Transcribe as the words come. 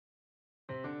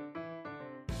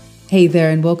Hey there,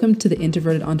 and welcome to the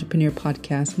Introverted Entrepreneur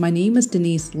Podcast. My name is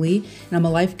Denise Lee, and I'm a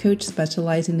life coach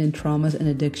specializing in traumas and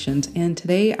addictions. And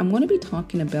today I'm going to be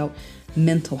talking about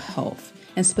mental health,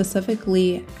 and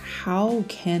specifically, how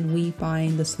can we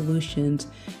find the solutions,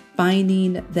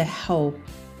 finding the help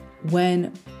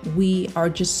when we are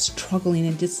just struggling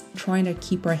and just trying to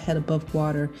keep our head above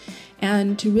water.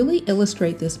 And to really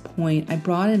illustrate this point, I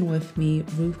brought in with me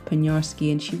Ruth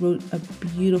Peniarski, and she wrote a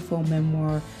beautiful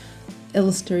memoir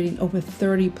illustrating over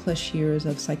 30 plus years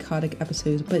of psychotic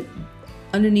episodes. But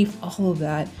underneath all of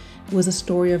that was a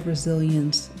story of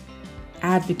resilience,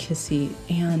 advocacy,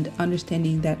 and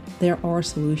understanding that there are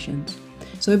solutions.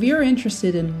 So if you're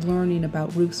interested in learning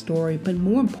about Ruth's story, but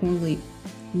more importantly,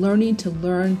 learn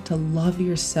to love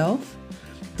yourself,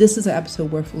 this is an episode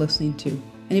worth listening to.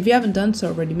 And if you haven't done so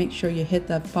already, make sure you hit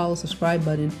that follow, subscribe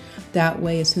button. That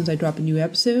way, as soon as I drop a new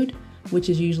episode, which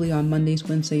is usually on Mondays,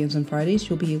 Wednesdays, and Fridays,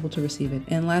 you'll be able to receive it.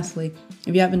 And lastly,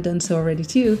 if you haven't done so already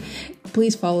too,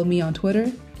 please follow me on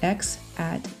Twitter, X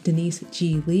at Denise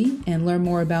G. Lee, and learn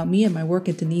more about me and my work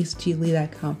at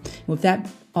deniseglee.com. With that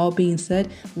all being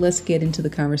said, let's get into the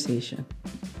conversation.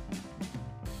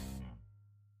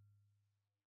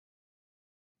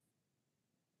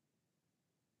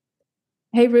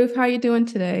 Hey Ruth, how are you doing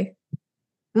today?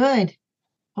 Good.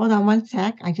 Hold on one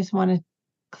sec. I just want to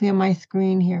clear my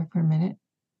screen here for a minute.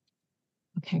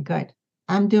 Okay, good.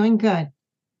 I'm doing good.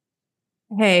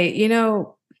 Hey,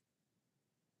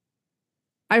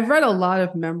 I've read a lot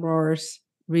of memoirs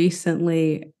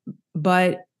recently,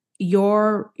 but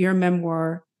your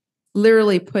memoir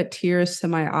literally put tears to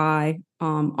my eye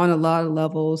on a lot of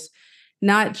levels,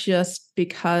 not just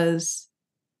because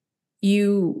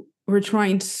you were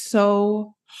trying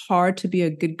so hard to be a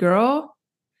good girl,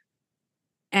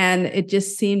 and it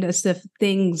just seemed as if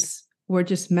things were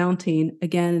just mounting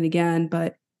again and again,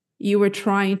 but you were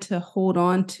trying to hold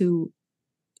on to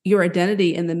your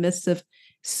identity in the midst of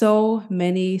so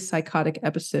many psychotic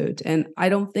episodes. And I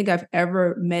don't think I've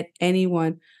ever met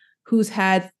anyone who's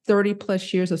had 30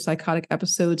 plus years of psychotic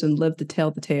episodes and lived to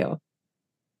tell the tale.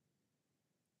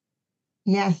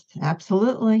 Yes,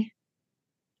 absolutely.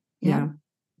 Yeah.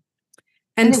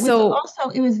 And And so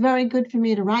it was very good for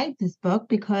me to write this book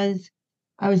because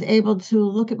I was able to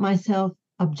look at myself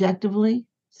objectively,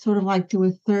 sort of like through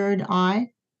a third eye.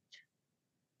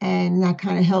 And that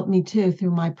kind of helped me too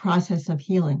through my process of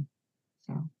healing.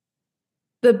 So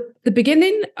the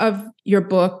beginning of your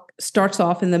book starts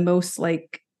off in the most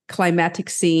climactic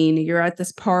scene. You're at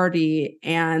this party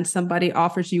and somebody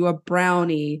offers you a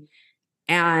brownie,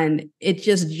 and it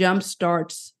just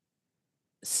jumpstarts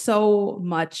so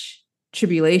much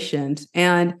tribulations.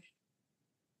 And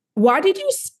why did you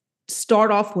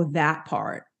start off with that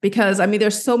part? Because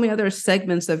there's so many other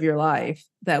segments of your life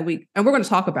that we're going to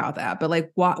talk about that,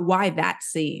 but why that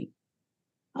scene?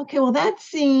 okay, well, that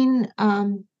scene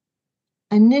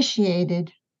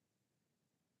initiated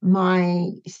my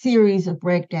series of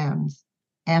breakdowns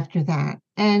after that.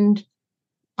 And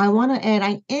I want to add,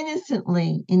 I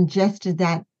innocently ingested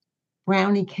that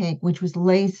brownie cake, which was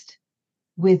laced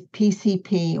with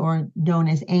PCP, or known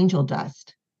as angel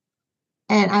dust.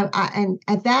 And and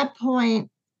at that point,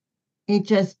 it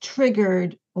just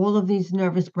triggered all of these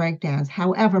nervous breakdowns.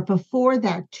 However, before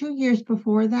that, 2 years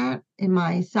before that, in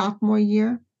my sophomore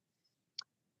year,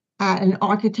 at an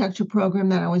architecture program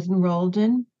that I was enrolled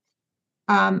in,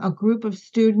 a group of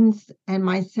students and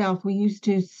myself, we used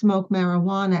to smoke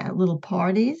marijuana at little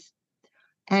parties.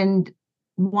 And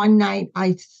one night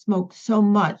I smoked so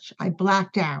much, I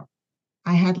blacked out.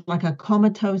 I had like a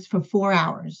comatose for 4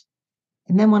 hours.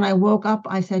 And then when I woke up,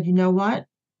 I said, you know what?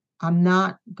 I'm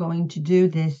not going to do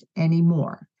this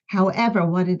anymore. However,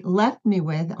 what it left me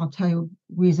with, I'll tell you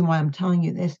the reason why I'm telling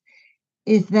you this,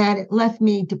 is that it left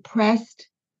me depressed,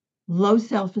 low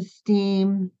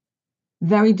self-esteem,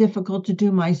 very difficult to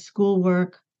do my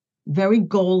schoolwork, very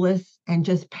goalless, and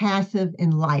just passive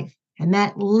in life. And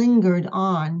that lingered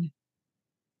on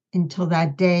until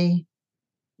that day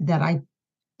that I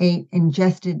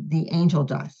ingested the angel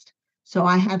dust. So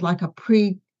I had like a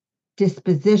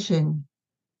predisposition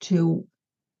to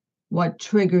what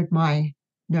triggered my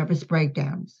nervous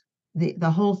breakdowns.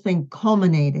 The whole thing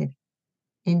culminated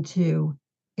into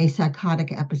a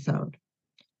psychotic episode.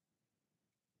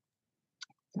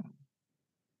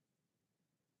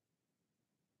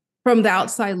 From the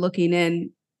outside looking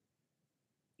in,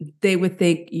 they would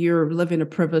think you're living a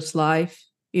privileged life.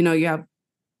 You have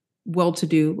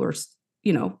well-to-do or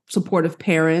supportive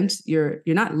parents. You're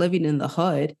not living in the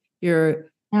hood.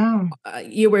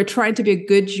 You were trying to be a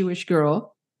good Jewish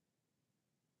girl,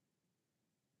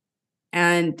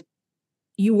 and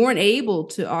you weren't able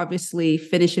to obviously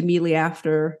finish immediately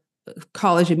after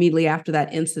college immediately after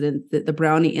that incident, the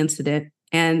brownie incident,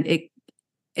 and it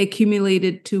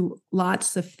accumulated to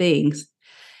lots of things.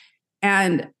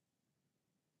 And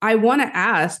I want to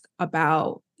ask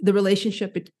about the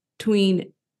relationship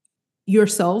between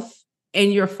yourself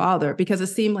and your father, because it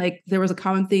seemed like there was a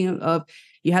common theme of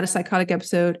you had a psychotic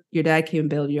episode, your dad came and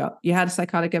bailed you out. You had a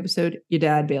psychotic episode, your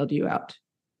dad bailed you out.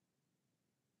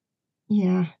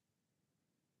 Yeah.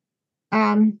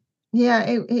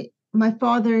 Yeah, my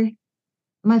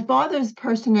father's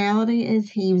personality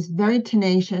is he was very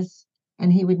tenacious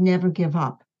and he would never give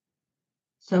up.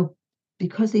 So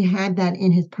because he had that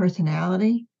in his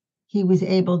personality, he was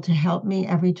able to help me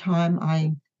every time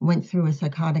I went through a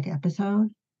psychotic episode.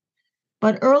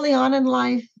 But early on in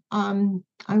life, I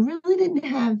really didn't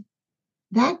have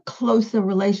that close a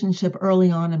relationship early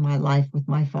on in my life with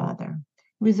my father.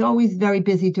 He was always very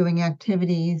busy doing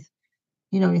activities.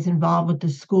 He's involved with the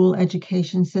school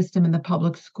education system in the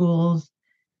public schools.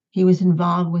 He was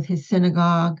involved with his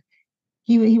synagogue.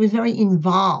 He was very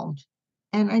involved.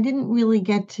 And I didn't really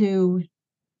get to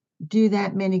do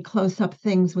that many close-up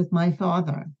things with my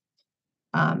father.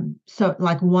 So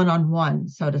like one-on-one,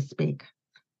 so to speak.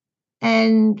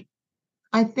 And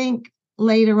I think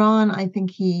later on, I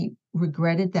think he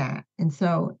regretted that. And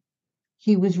so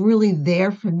he was really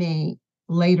there for me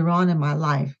later on in my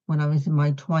life when I was in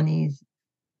my 20s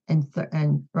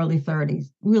and early 30s,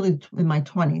 really in my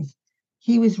 20s.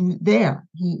 He was there.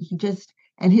 He just,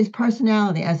 and his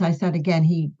personality, as I said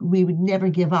again, we would never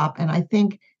give up. And I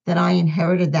think that I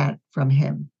inherited that from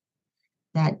him,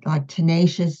 that like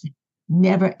tenacious,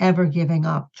 never ever giving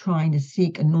up, trying to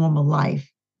seek a normal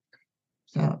life.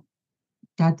 So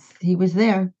he was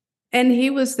there. And he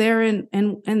was there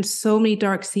in so many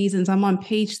dark seasons. I'm on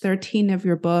page 13 of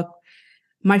your book.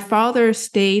 My father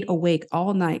stayed awake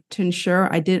all night to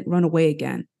ensure I didn't run away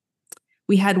again.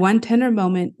 We had one tender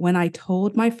moment when I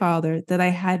told my father that I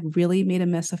had really made a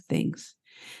mess of things.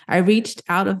 I reached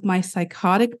out of my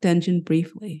psychotic dungeon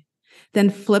briefly,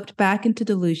 then flipped back into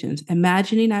delusions,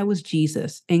 imagining I was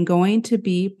Jesus and going to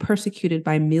be persecuted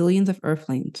by millions of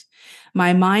earthlings.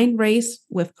 My mind raced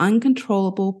with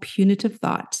uncontrollable, punitive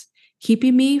thoughts,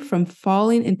 keeping me from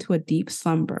falling into a deep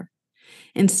slumber.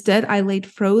 Instead, I laid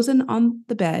frozen on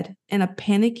the bed in a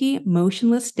panicky,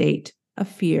 motionless state of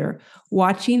fear,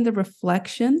 watching the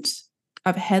reflections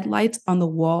of headlights on the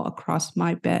wall across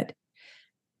my bed.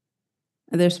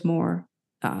 There's more,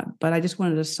 but I just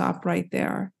wanted to stop right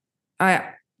there.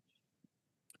 I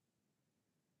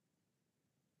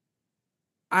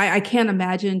can't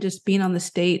imagine just being on the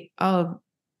state of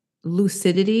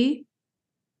lucidity,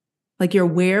 like you're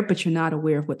aware, but you're not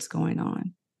aware of what's going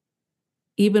on,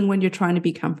 even when you're trying to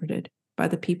be comforted by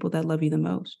the people that love you the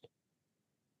most.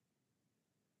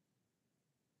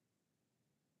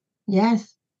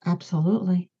 Yes,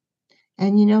 absolutely.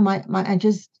 And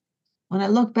when I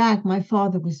look back, my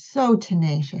father was so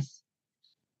tenacious.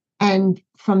 And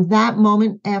from that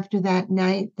moment after that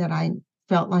night that I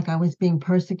felt like I was being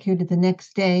persecuted, the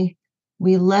next day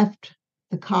we left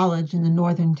the college in the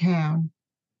northern town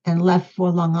and left for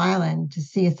Long Island to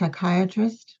see a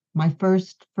psychiatrist, my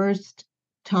first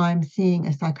time seeing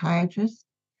a psychiatrist.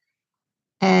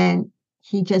 And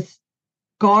he just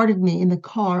guarded me in the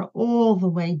car all the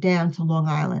way down to Long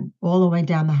Island, all the way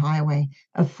down the highway,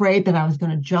 afraid that I was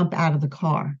going to jump out of the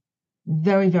car.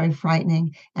 Very, very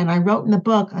frightening. And I wrote in the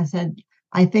book, I said,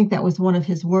 I think that was one of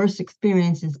his worst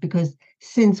experiences because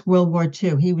since World War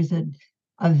II, he was a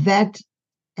vet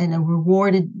and a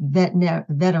rewarded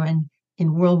veteran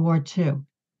in World War II.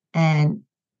 And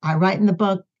I write in the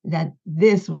book that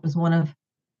this was one of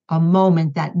a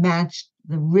moment that matched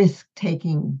the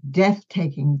risk-taking,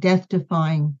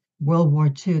 death-defying World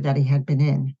War II that he had been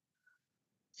in.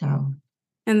 So,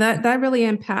 and that really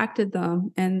impacted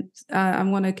them. And I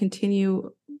want to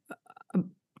continue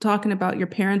talking about your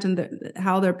parents and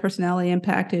how their personality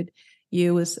impacted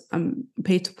you. Is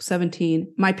page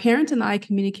 17. My parents and I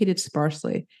communicated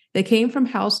sparsely. They came from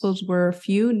households where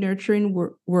few nurturing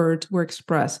words were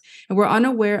expressed and were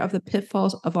unaware of the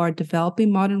pitfalls of our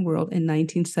developing modern world in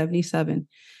 1977.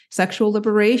 Sexual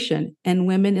liberation and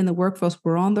women in the workforce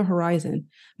were on the horizon.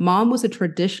 Mom was a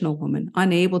traditional woman,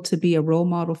 unable to be a role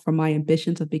model for my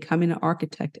ambitions of becoming an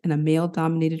architect in a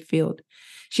male-dominated field.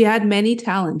 She had many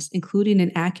talents, including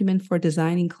an acumen for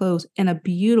designing clothes and a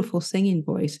beautiful singing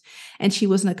voice. And she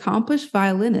was an accomplished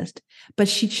violinist, but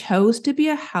she chose to be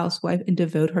a housewife and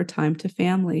devote her time to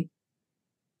family.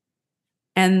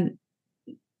 And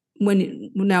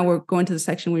now we're going to the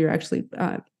section where you're actually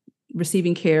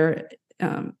receiving care.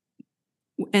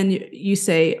 And you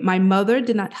say, my mother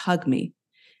did not hug me.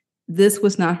 This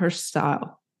was not her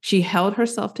style. She held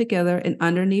herself together, and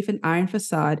underneath an iron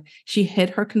facade, she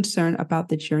hid her concern about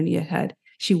the journey ahead.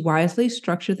 She wisely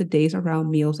structured the days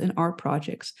around meals and art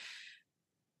projects.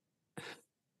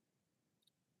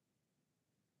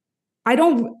 I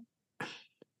don't,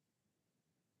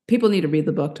 people need to read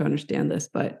the book to understand this,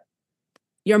 but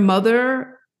your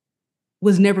mother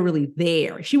was never really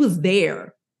there. She was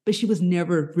there, but she was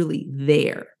never really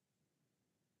there.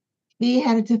 She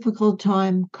had a difficult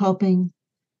time coping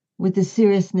with the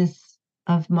seriousness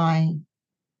of my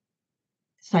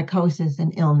psychosis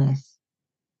and illness.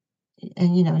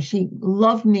 And, she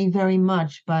loved me very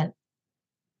much, but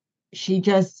she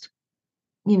just,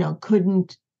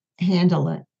 couldn't handle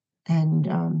it.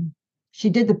 And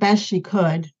she did the best she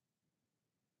could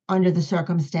under the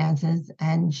circumstances.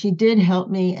 And she did help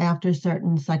me after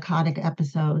certain psychotic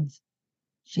episodes.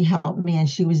 She helped me and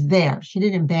she was there. She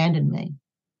didn't abandon me.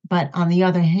 But on the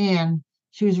other hand,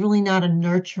 she was really not a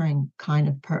nurturing kind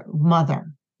of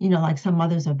mother. Like some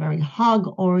mothers are very hug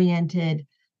oriented.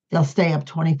 They'll stay up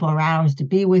 24 hours to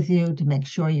be with you, to make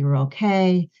sure you're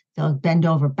okay. They'll bend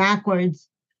over backwards.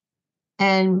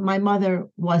 And my mother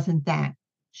wasn't that.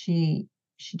 She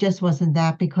just wasn't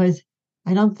that, because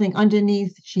I don't think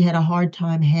underneath she had a hard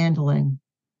time handling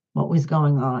what was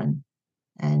going on.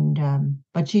 And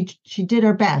but she did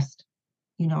her best.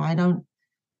 I don't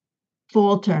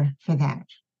falter for that.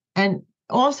 And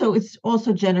also, it's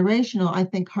also generational. I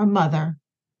think her mother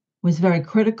was very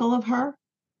critical of her,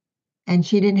 and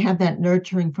she didn't have that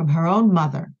nurturing from her own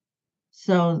mother.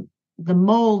 So the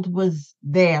mold was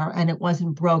there and it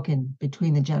wasn't broken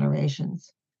between the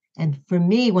generations. And for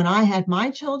me, when I had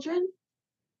my children,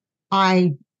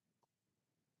 I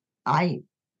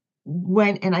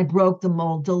went and I broke the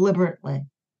mold deliberately.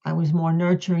 I was more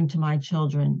nurturing to my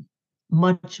children,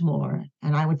 much more.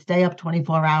 And I would stay up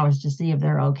 24 hours to see if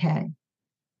they're okay.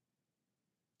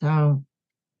 So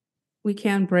We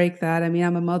can break that. I mean,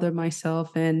 I'm a mother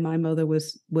myself, and my mother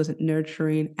wasn't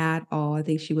nurturing at all. I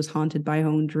think she was haunted by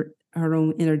her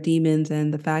own inner demons,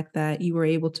 and the fact that you were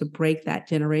able to break that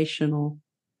generational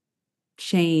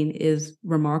chain is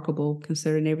remarkable,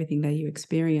 considering everything that you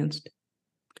experienced.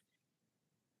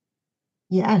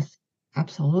 yes,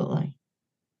 absolutely.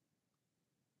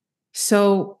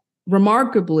 So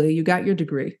remarkably, you got your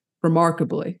degree.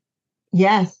 Remarkably.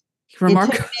 Yes.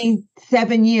 It took me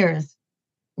 7 years.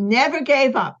 Never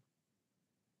gave up.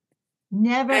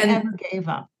 Never, ever gave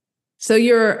up. So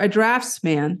you're a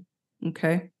draftsman.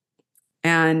 Okay.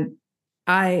 And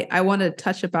I want to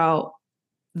touch about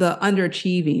the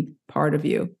underachieving part of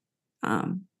you.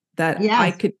 That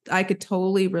Yes. I could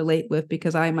totally relate with,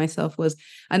 because I myself was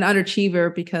an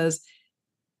underachiever, because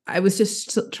I was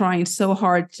just trying so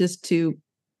hard just to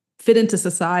fit into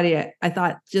society. I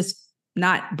thought just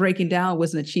not breaking down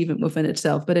was an achievement within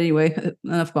itself. But anyway,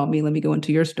 enough about me. Let me go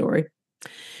into your story.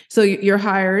 So you're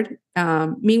hired.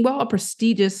 Meanwhile, a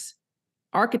prestigious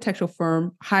architectural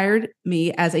firm hired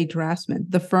me as a draftsman.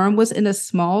 The firm was in a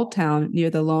small town near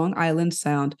the Long Island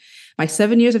Sound. My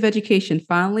 7 years of education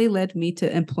finally led me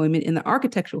to employment in the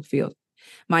architectural field.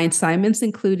 My assignments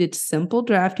included simple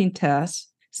drafting tasks,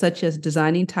 such as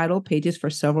designing title pages for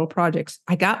several projects.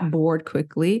 I got bored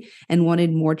quickly and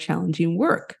wanted more challenging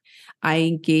work. I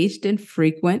engaged in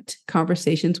frequent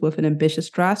conversations with an ambitious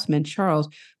draftsman, Charles,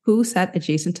 who sat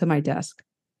adjacent to my desk.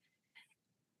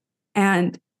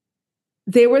 And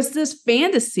there was this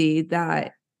fantasy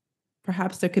that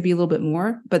perhaps there could be a little bit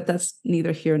more, but that's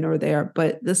neither here nor there.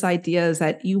 But this idea is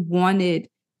that you wanted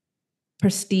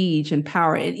prestige and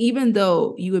power. And even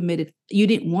though you admitted you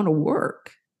didn't want to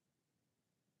work,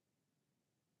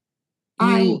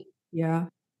 Yeah,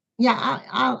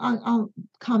 I'll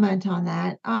comment on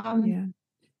that. Yeah.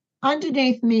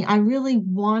 Underneath me, I really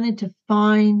wanted to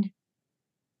find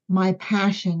my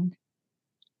passion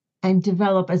and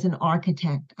develop as an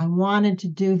architect. I wanted to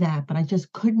do that, but I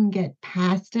just couldn't get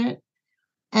past it.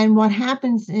 And what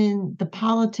happens in the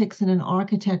politics in an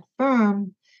architect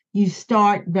firm, you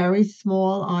start very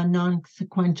small on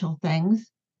non-sequential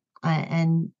things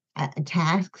and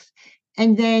tasks,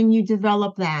 and then you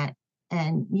develop that.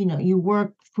 And, you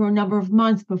work for a number of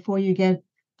months before you get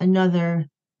another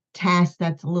task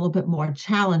that's a little bit more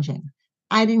challenging.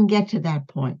 I didn't get to that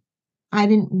point. I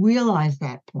didn't realize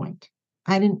that point.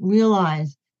 I didn't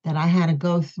realize that I had to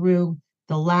go through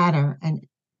the ladder and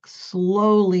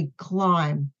slowly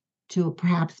climb to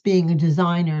perhaps being a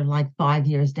designer like 5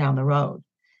 years down the road.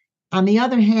 On the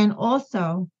other hand,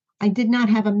 also, I did not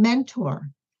have a mentor.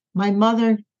 My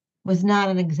mother was not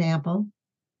an example.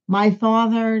 My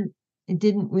father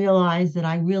didn't realize that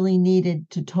I really needed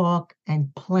to talk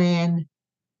and plan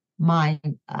my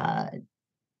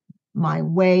my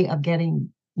way of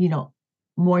getting,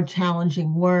 more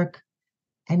challenging work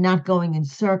and not going in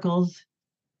circles,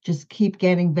 just keep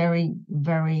getting very,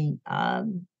 very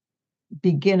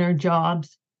beginner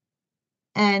jobs.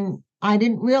 And I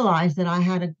didn't realize that I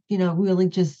had to, really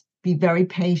just be very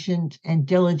patient and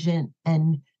diligent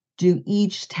and do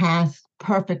each task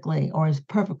perfectly or as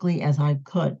perfectly as I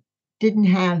could. Didn't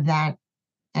have that.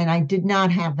 And I did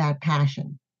not have that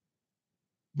passion.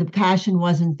 The passion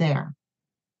wasn't there.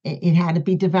 It had to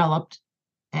be developed.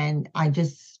 And I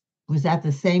just was at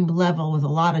the same level with a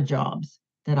lot of jobs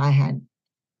that I had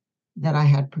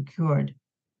procured.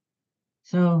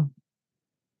 So,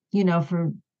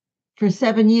 for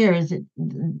 7 years,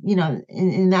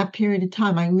 in that period of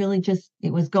time, I really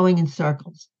it was going in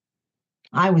circles.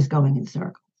 I was going in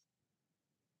circles.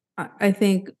 I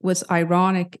think what's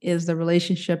ironic is the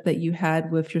relationship that you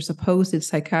had with your supposed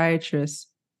psychiatrist,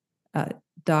 uh,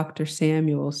 Dr.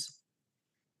 Samuels.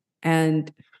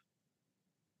 And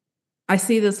I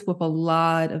see this with a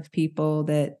lot of people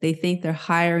that they think they're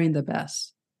hiring the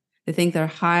best. They think they're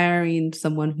hiring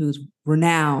someone who's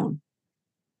renowned.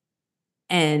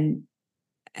 And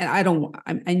I don't,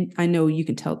 I know you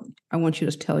can tell, I want you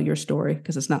to tell your story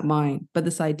because it's not mine, but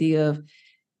this idea of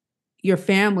your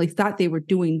family thought they were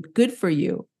doing good for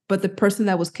you, but the person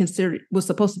that was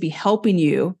supposed to be helping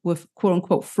you with quote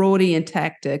unquote Freudian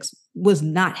tactics was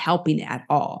not helping at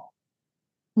all.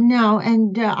 No,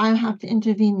 and I have to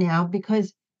intervene now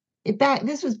because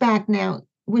this was back now.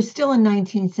 We're still in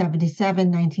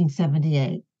 1977,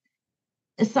 1978.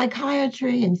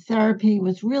 Psychiatry and therapy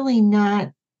was really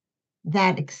not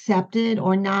that accepted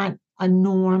or not a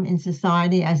norm in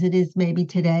society as it is maybe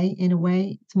today in a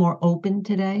way. It's more open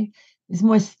today. It's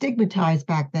more stigmatized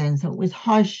back then. So it was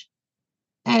hush.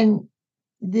 And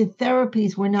the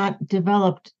therapies were not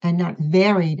developed and not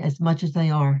varied as much as they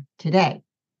are today.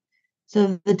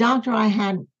 So the doctor I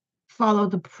had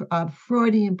followed the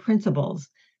Freudian principles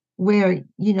where,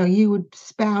 you would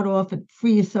spout off and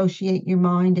free associate your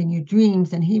mind and your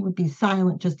dreams, and he would be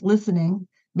silent, just listening,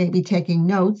 maybe taking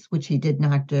notes, which he did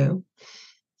not do.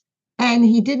 And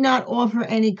he did not offer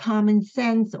any common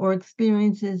sense or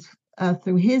experiences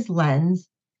through his lens.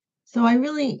 So I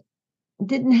really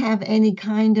didn't have any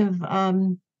kind of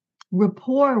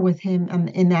rapport with him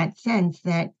in that sense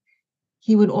that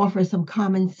he would offer some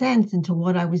common sense into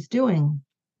what I was doing.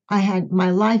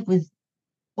 My life was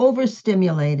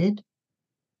overstimulated,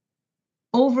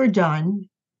 overdone,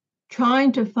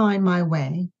 trying to find my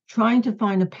way, trying to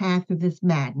find a path through this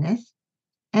madness.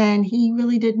 And he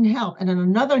really didn't help. And on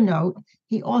another note,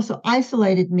 he also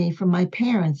isolated me from my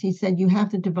parents. He said, you have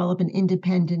to develop an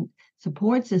independent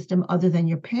support system other than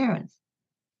your parents,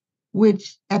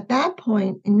 which at that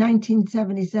point in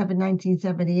 1977,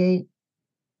 1978,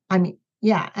 I mean,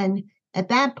 yeah. And at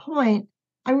that point,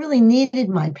 I really needed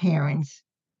my parents.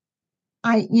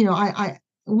 I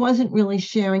wasn't really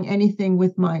sharing anything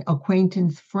with my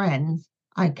acquaintance friends.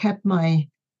 I kept my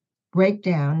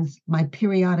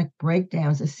periodic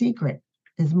breakdowns, a secret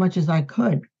as much as I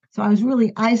could. So I was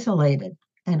really isolated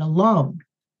and alone,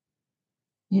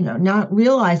 not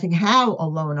realizing how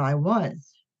alone I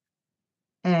was.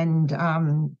 And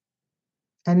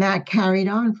that carried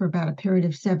on for about a period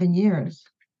of 7 years,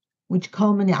 which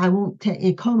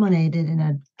it culminated in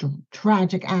a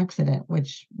tragic accident,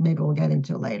 which maybe we'll get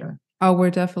into later. Oh, we're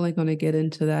definitely going to get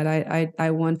into that.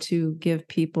 I want to give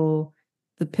people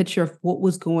the picture of what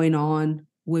was going on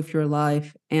with your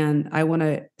life. And I want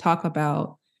to talk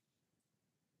about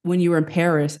when you were in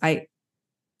Paris. I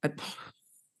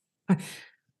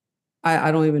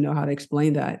don't even know how to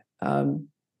explain that.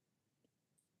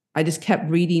 I just kept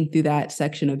reading through that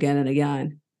section again and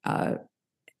again,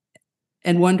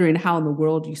 and wondering how in the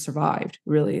world you survived,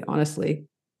 really, honestly.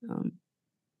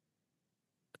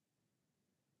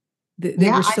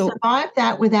 I survived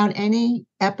that without any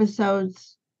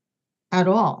episodes at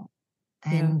all.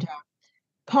 And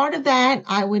part of that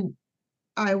I would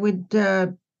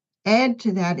add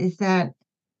to that is that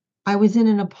I was in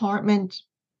an apartment.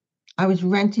 I was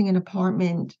renting an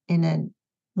apartment in a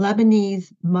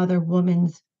Lebanese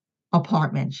woman's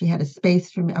apartment. She had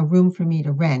a room for me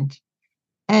to rent.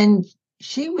 And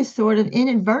she was sort of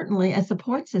inadvertently a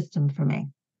support system for me.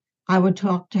 I would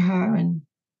talk to her and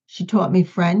she taught me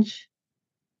French.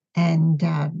 And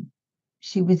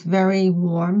she was very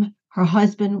warm. Her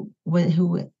husband,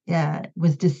 who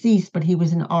was deceased, but he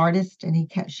was an artist,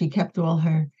 and she kept all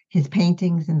his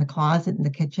paintings in the closet in the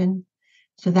kitchen.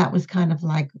 So that was kind of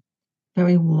like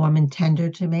very warm and tender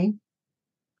to me.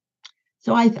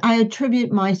 So I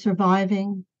attribute my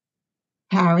surviving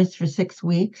Paris for 6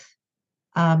 weeks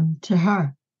to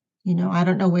her. I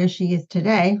don't know where she is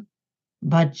today,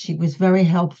 but she was very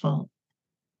helpful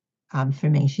for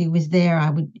me. She was there.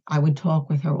 I would talk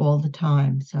with her all the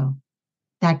time. So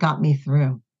that got me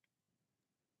through.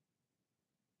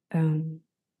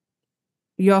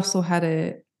 You also had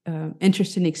a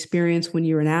interesting experience when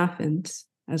you were in Athens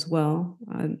as well.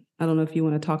 I don't know if you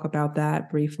want to talk about that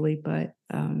briefly, but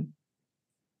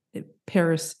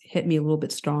Paris hit me a little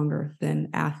bit stronger than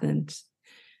Athens.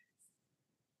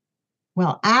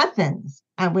 Well, Athens,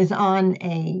 I was on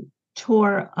a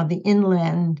tour of the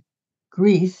inland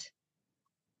Greece,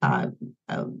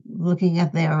 looking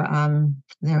at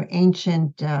their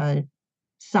ancient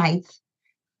sites.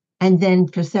 And then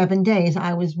for 7 days,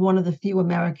 I was one of the few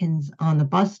Americans on the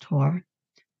bus tour.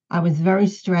 I was very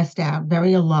stressed out,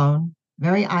 very alone,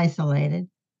 very isolated.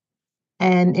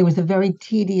 And it was a very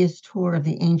tedious tour of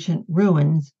the ancient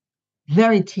ruins,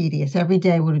 very tedious. Every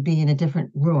day would be in a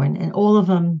different ruin, and all of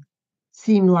them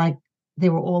seemed like they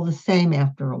were all the same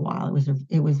after a while.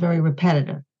 It was very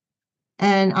repetitive.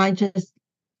 And I just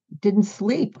didn't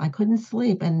sleep. I couldn't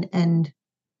sleep. And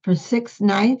for 6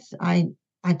 nights, I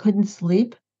couldn't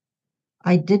sleep.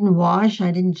 I didn't wash.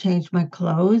 I didn't change my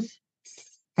clothes.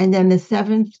 And then the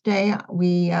seventh day,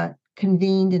 we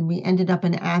convened and we ended up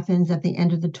in Athens at the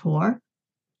end of the tour.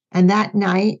 And that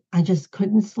night, I just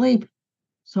couldn't sleep.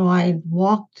 So I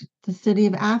walked the city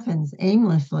of Athens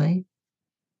aimlessly.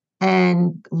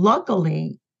 And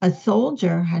luckily, a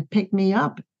soldier had picked me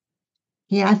up.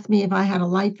 He asked me if I had a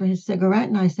light for his cigarette,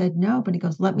 and I said no, but he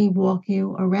goes, let me walk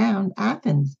you around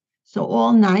Athens. So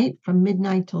all night, from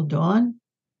midnight till dawn,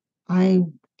 I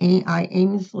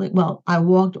I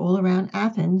walked all around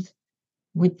Athens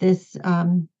with this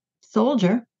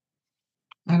soldier,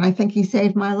 and I think he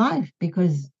saved my life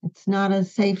because it's not a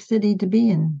safe city to be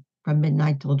in from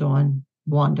midnight till dawn,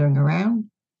 wandering around.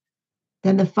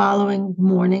 Then the following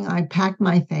morning, I packed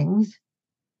my things.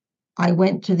 I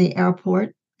went to the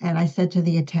airport and I said to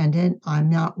the attendant, I'm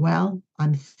not well.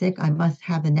 I'm sick. I must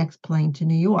have the next plane to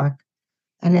New York.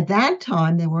 And at that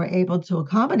time, they were able to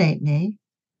accommodate me.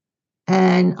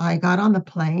 And I got on the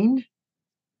plane.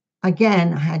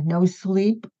 Again, I had no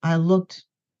sleep. I looked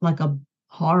like a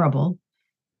horrible.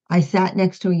 I sat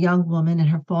next to a young woman, and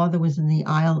her father was in the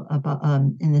aisle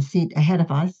in the seat ahead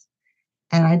of us.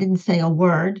 And I didn't say a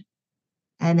word.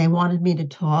 And they wanted me to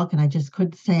talk, and I just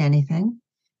couldn't say anything.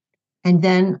 And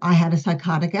then I had a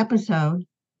psychotic episode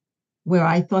where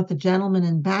I thought the gentleman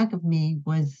in back of me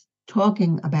was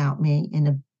talking about me in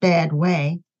a bad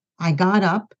way. I got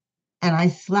up and I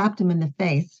slapped him in the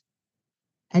face.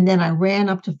 And then I ran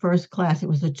up to first class. It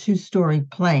was a 2-story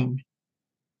plane.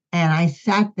 And I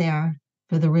sat there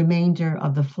for the remainder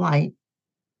of the flight.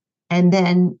 And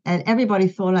everybody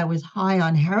thought I was high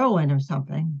on heroin or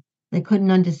something. They couldn't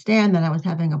understand that I was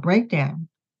having a breakdown.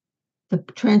 The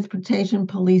transportation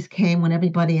police came when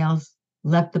everybody else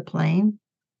left the plane,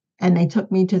 and they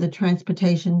took me to the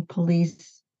transportation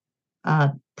police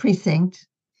precinct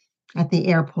at the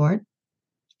airport.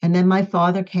 And then my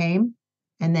father came,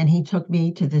 and then he took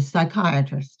me to the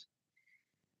psychiatrist.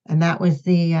 And that was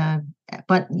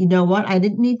but you know what? I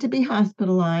didn't need to be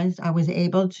hospitalized. I was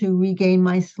able to regain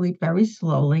my sleep very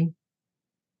slowly.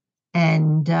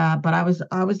 But I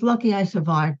was lucky I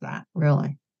survived that,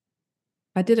 really.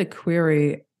 I did a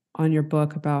query on your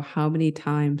book about how many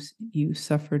times you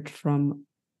suffered from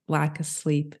lack of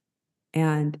sleep,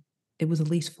 and it was at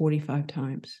least 45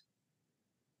 times.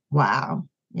 Wow.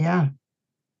 Yeah.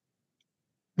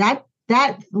 That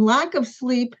lack of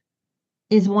sleep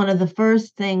is one of the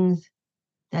first things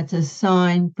that's a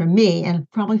sign for me and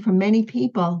probably for many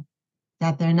people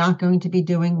that they're not going to be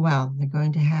doing well. They're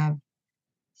going to have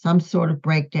some sort of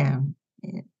breakdown.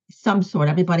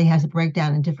 Everybody has a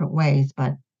breakdown in different ways,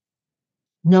 but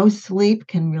no sleep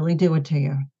can really do it to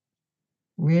you.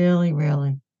 Really,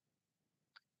 really.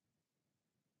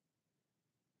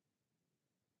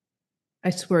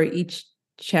 I swear each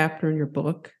chapter in your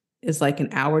book is like an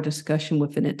hour discussion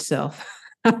within itself.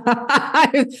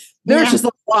 There's just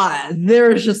a lot.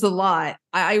 There's just a lot.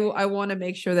 I want to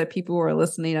make sure that people who are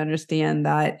listening understand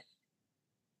that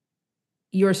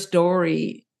your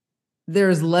story,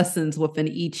 there's lessons within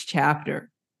each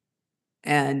chapter.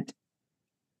 And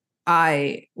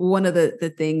one of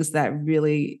the things that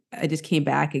really, I just came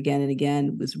back again and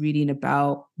again was reading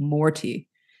about Morty.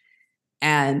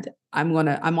 And I'm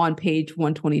on page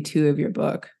 122 of your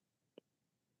book.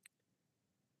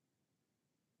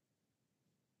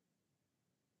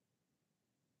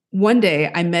 One day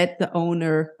I met the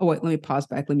owner. Oh, wait, let me pause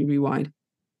back. Let me rewind.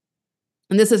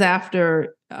 And this is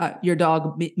after your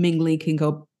dog Ming Li can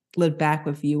go live back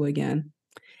with you again.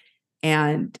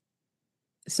 And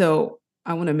so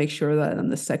I want to make sure that on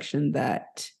the section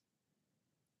that,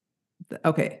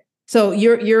 okay. So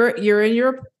you're in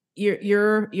your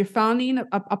you're finding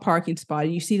a parking spot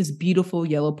and you see this beautiful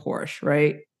yellow Porsche,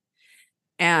 right?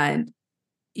 And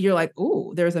you're like,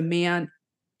 oh, there's a man.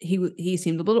 He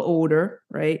seemed a little older,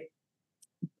 right?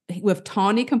 With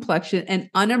tawny complexion and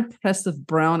unimpressive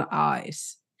brown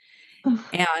eyes.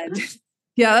 And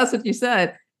yeah, that's what you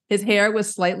said. His hair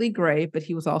was slightly gray, but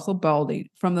he was also balding.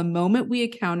 From the moment we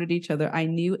encountered each other, I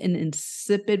knew an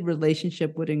insipid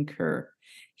relationship would occur.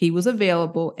 He was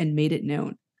available and made it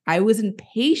known. I was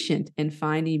impatient in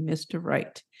finding Mr.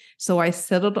 Right. So I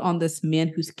settled on this man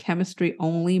whose chemistry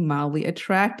only mildly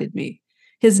attracted me.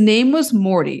 His name was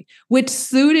Morty, which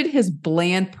suited his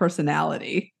bland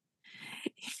personality.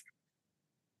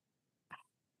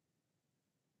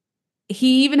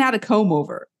 He even had a comb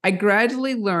over. I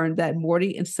gradually learned that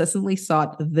Morty incessantly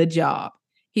sought the job.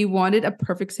 He wanted a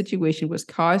perfect situation, which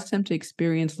caused him to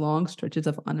experience long stretches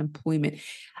of unemployment.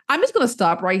 I'm just going to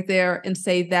stop right there and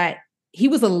say that he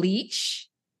was a leech.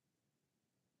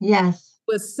 Yes.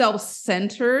 Was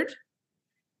self-centered.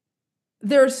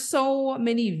 There's so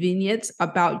many vignettes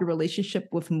about your relationship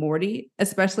with Morty,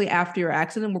 especially after your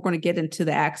accident. We're going to get into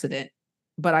the accident,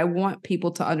 but I want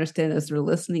people to understand as they're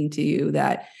listening to you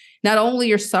that not only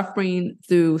you're suffering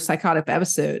through psychotic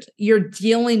episodes, you're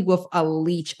dealing with a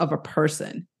leech of a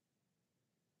person.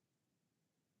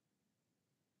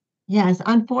 Yes.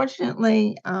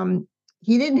 Unfortunately,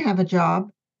 he didn't have a job,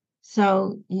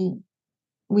 so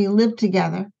we lived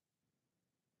together.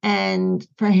 And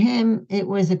for him, it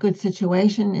was a good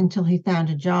situation until he found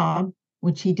a job,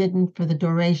 which he didn't for the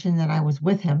duration that I was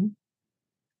with him.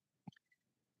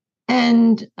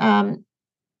 And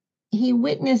he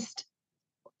witnessed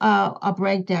a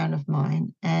breakdown of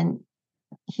mine, and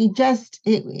he just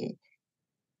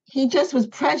was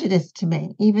prejudiced to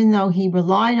me, even though he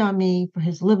relied on me for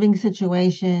his living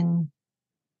situation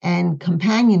and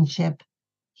companionship.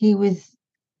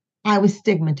 I was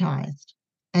stigmatized,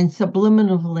 and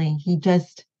subliminally, he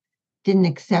just didn't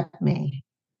accept me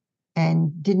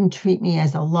and didn't treat me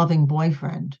as a loving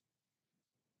boyfriend.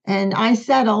 And I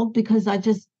settled because I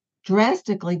just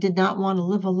drastically did not want to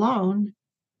live alone.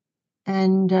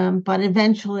 And but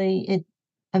eventually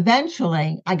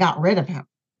I got rid of him.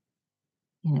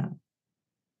 You know,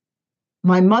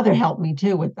 my mother helped me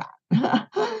too with that.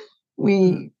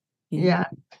 we Yeah.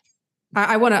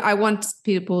 I want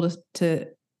people to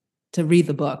read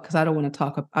the book, because I don't want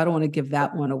to give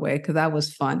that one away, because that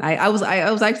was fun. I was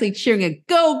actually cheering it,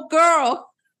 go girl.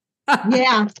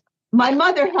 Yeah, my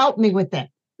mother helped me with it.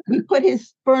 We put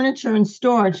his furniture in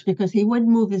storage because he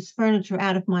wouldn't move his furniture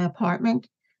out of my apartment.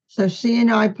 So she and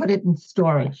I put it in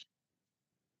storage.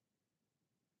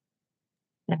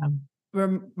 Yeah.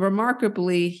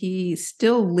 Remarkably, he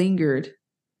still lingered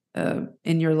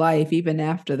in your life even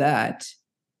after that.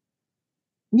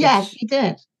 Yes, he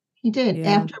did. He did.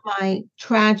 Yeah. After my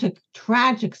tragic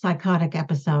psychotic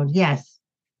episode. Yes.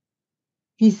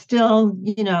 He still,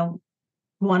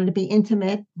 wanted to be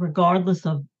intimate regardless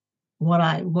of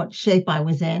what shape I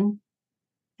was in.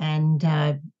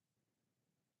 And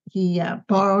he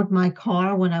borrowed my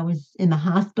car when I was in the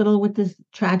hospital with this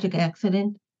tragic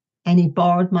accident, and he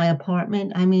borrowed my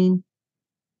apartment. I mean,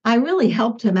 I really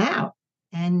helped him out,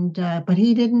 and but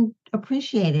he didn't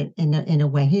appreciate it in a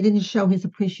way. He didn't show his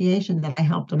appreciation that I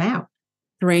helped him out.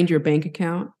 Drained your bank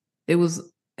account. It was.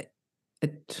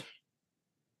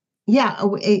 Yeah,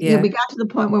 we got to the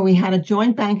point where we had a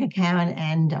joint bank account,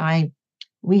 and I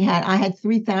had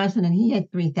 3,000 and he had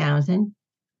 3,000.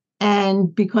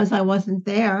 And because I wasn't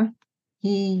there,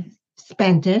 he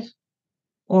spent it,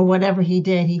 or whatever he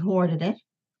did, he hoarded it.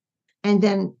 And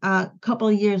then a couple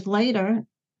of years later,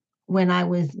 when I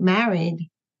was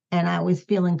married and I was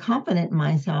feeling confident in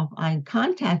myself, I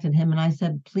contacted him and I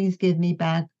said, please give me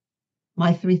back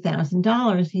my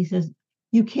 $3,000. He says,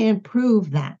 you can't prove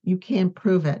that. You can't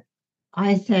prove it.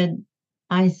 I said,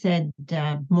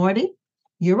 Morty,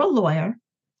 you're a lawyer,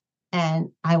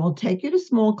 and I will take you to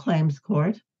small claims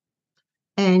court,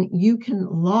 and you can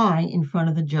lie in front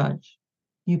of the judge.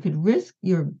 You could risk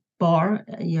your bar,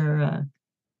 your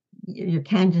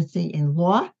candidacy in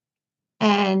law,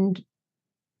 and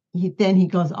then he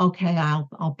goes, okay,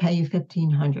 I'll pay you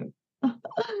 1,500.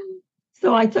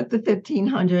 So I took the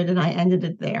 1,500 and I ended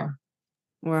it there.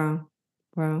 Wow.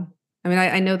 I mean,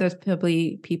 I know there's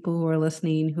probably people who are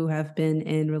listening who have been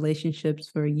in relationships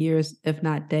for years, if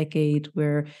not decades,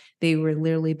 where they were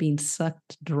literally being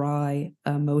sucked dry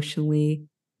emotionally,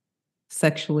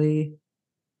 sexually,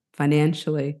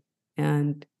 financially,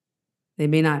 and they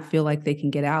may not feel like they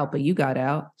can get out, but you got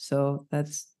out. So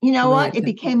that's, you know what? It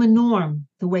became a norm.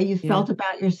 The way you felt Yeah.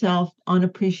 about yourself,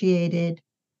 unappreciated,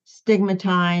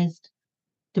 stigmatized.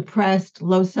 depressed,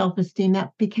 low self-esteem,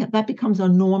 that becomes a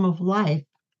norm of life.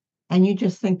 And you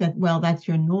just think that, well, that's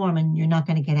your norm and you're not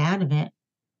going to get out of it.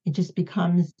 It just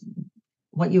becomes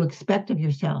what you expect of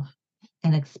yourself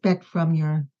and expect from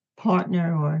your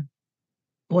partner or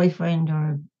boyfriend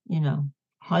or,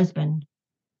 husband.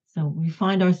 So we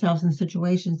find ourselves in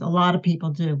situations, a lot of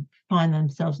people do find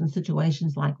themselves in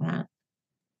situations like that.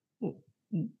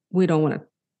 We don't want to.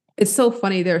 It's so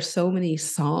funny. There are so many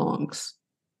songs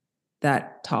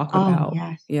that talk about,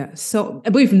 yes. yeah. So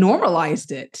we've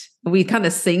normalized it. We kind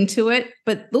of sing to it,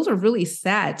 but those are really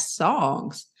sad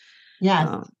songs.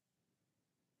 Yes.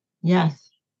 Yes.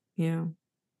 Yeah.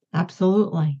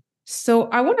 Absolutely. So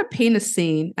I want to paint a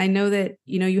scene. I know that,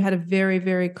 you had a very,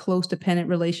 very close dependent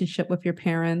relationship with your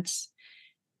parents,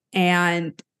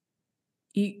 and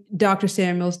Dr.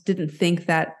 Samuels didn't think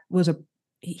that was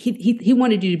he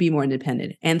wanted you to be more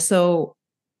independent. And so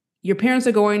your parents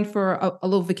are going for a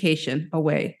little vacation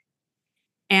away,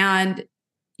 and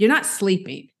you're not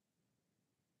sleeping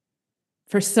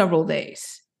for several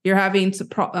days. You're having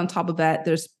on top of that,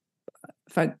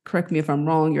 correct me if I'm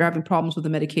wrong, you're having problems with the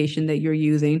medication that you're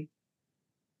using.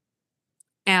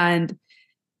 And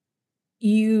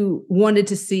you wanted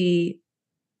to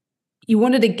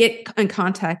get in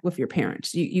contact with your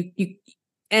parents.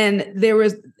 And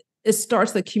it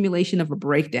starts the accumulation of a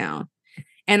breakdown.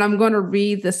 And I'm going to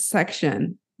read the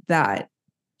section that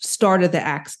started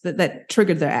that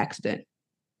triggered the accident.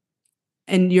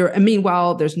 And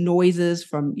meanwhile, there's noises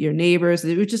from your neighbors.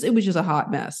 It was just a hot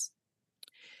mess.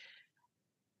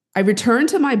 I returned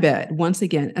to my bed once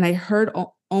again, and I heard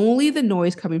only the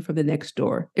noise coming from the next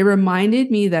door. It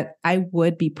reminded me that I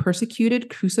would be persecuted,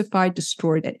 crucified,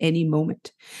 destroyed at any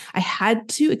moment. I had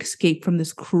to escape from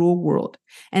this cruel world.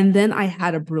 And then I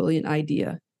had a brilliant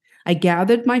idea. I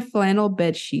gathered my flannel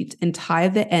bed sheets and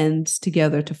tied the ends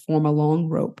together to form a long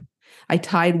rope. I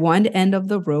tied one end of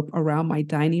the rope around my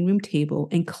dining room table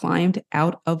and climbed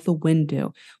out of the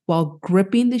window while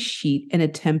gripping the sheet and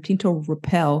attempting to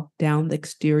rappel down the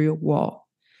exterior wall.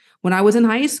 When I was in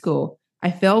high school, I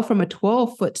fell from a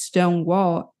 12-foot stone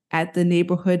wall at the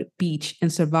neighborhood beach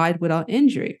and survived without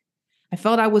injury. I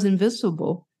felt I was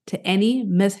invisible to any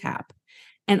mishap,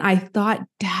 and I thought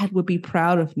Dad would be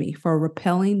proud of me for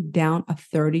rappelling down a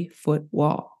 30-foot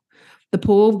wall. The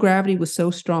pull of gravity was so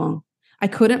strong, I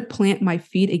couldn't plant my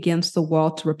feet against the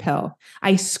wall to rappel.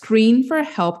 I screamed for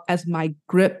help as my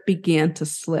grip began to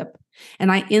slip,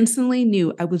 and I instantly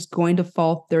knew I was going to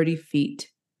fall 30 feet.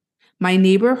 My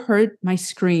neighbor heard my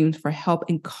screams for help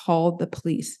and called the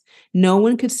police. No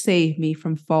one could save me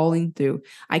from falling through.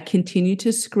 I continued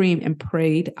to scream and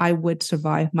prayed I would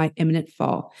survive my imminent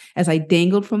fall. As I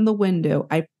dangled from the window,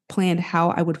 I planned how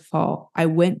I would fall. I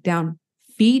went down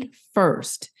feet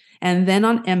first, and then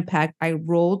on impact, I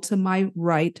rolled to my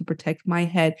right to protect my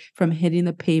head from hitting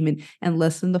the pavement and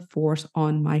lessen the force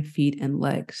on my feet and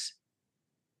legs.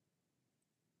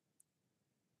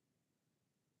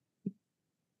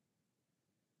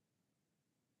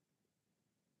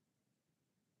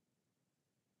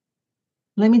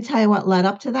 Let me tell you what led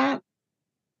up to that.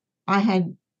 I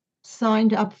had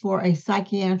signed up for a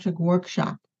psychiatric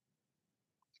workshop,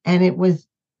 and it was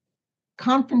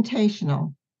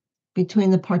confrontational between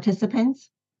the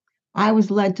participants. I was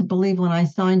led to believe when I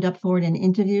signed up for it and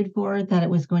interviewed for it that it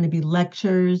was going to be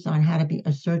lectures on how to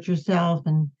assert yourself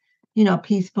and,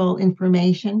 peaceful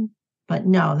information. But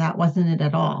no, that wasn't it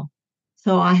at all.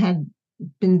 So I had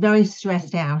been very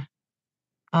stressed out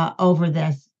over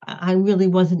this. I really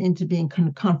wasn't into being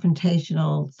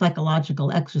confrontational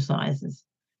psychological exercises.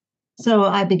 So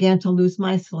I began to lose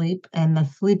my sleep, and the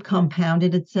sleep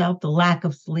compounded itself, the lack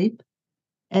of sleep.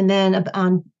 And then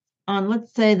on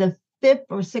let's say the fifth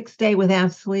or sixth day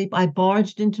without sleep, I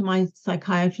barged into my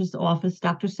psychiatrist's office,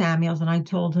 Dr. Samuels, and I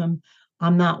told him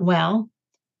I'm not well.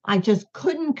 I just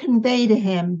couldn't convey to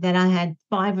him that I had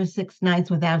 5 or 6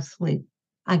 nights without sleep.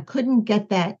 I couldn't get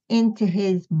that into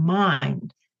his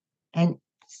mind. And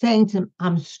saying to him,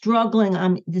 I'm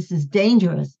struggling, this is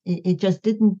dangerous. It just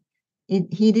didn't,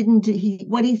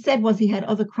 what he said was he had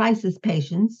other crisis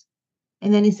patients.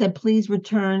 And then he said, please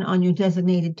return on your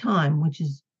designated time, which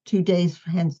is 2 days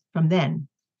hence from then.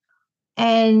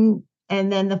 And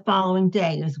then the following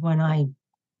day is when I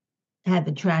had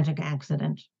the tragic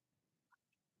accident.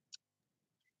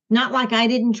 Not like I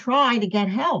didn't try to get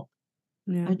help.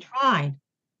 Yeah. I tried.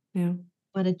 Yeah.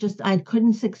 But I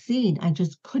couldn't succeed. I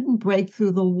just couldn't break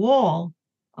through the wall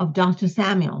of Dr.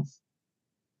 Samuels.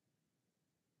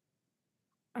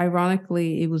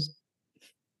 Ironically, it was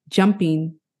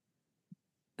jumping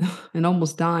and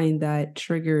almost dying that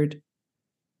triggered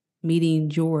meeting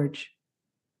George,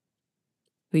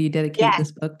 who you dedicate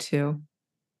this book to.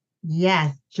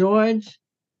 Yes, George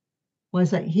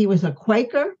he was a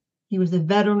Quaker. He was a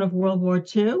veteran of World War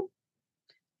II.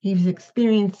 He was an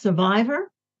experienced survivor,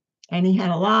 and he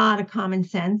had a lot of common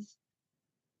sense.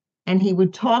 And he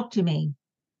would talk to me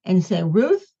and say,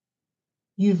 Ruth,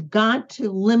 you've got to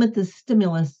limit the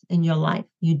stimulus in your life.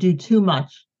 You do too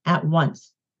much at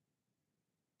once.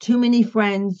 Too many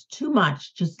friends, too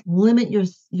much. Just limit your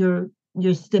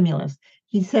stimulus.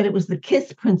 He said it was the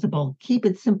KISS principle. Keep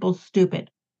it simple, stupid.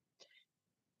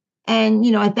 And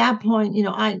at that point,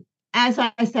 as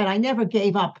I said, I never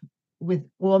gave up with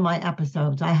all my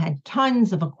episodes. I had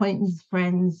tons of acquaintance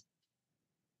friends,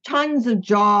 tons of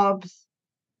jobs,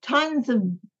 tons of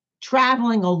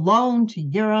traveling alone to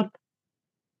Europe.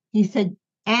 He said,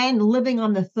 and living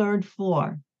on the third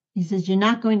floor. He says, you're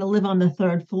not going to live on the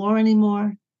third floor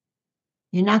anymore.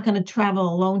 You're not going to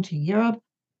travel alone to Europe.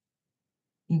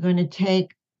 You're going to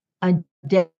take a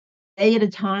day at a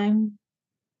time.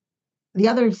 The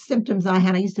other symptoms I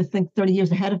had, I used to think 30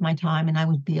 years ahead of my time, and I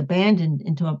would be abandoned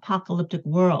into an apocalyptic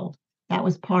world. That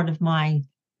was part of my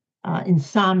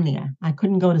insomnia. I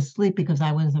couldn't go to sleep because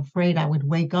I was afraid I would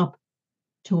wake up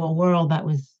to a world I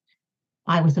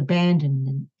was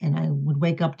abandoned, and I would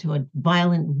wake up to a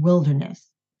violent wilderness.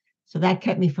 So that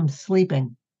kept me from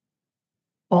sleeping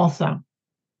also,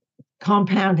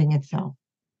 compounding itself.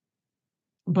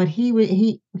 But he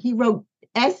wrote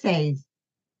essays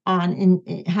on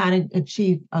how to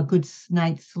achieve a good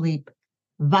night's sleep,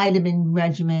 vitamin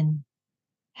regimen,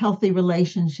 healthy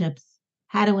relationships,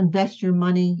 how to invest your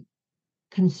money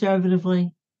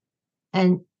conservatively,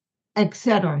 and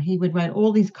etc. He would write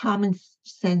all these common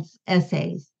sense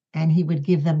essays, and he would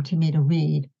give them to me to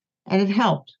read, and it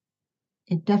helped.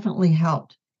 It definitely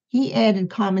helped. He added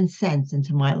common sense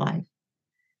into my life.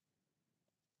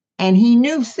 And he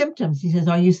knew symptoms. He says,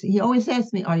 he always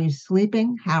asks me, are you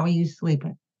sleeping? How are you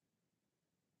sleeping?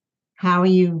 How are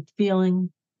you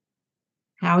feeling?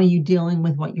 How are you dealing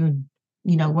with what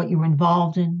what you're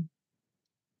involved in?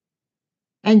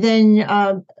 And then,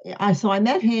 so I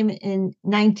met him in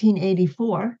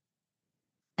 1984.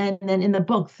 And then in the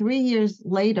book, 3 years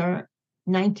later,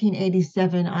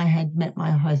 1987, I had met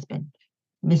my husband,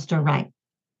 Mr. Wright.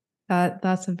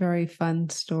 That's a very fun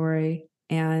story.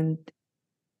 And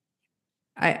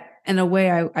in a way,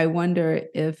 I wonder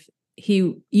if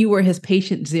you were his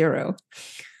patient zero.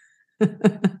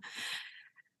 Being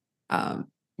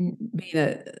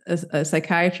a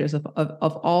psychiatrist of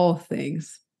all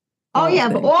things.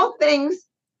 Of all things,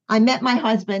 I met my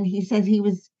husband. He says he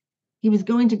was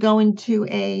going to go into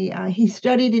he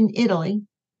studied in Italy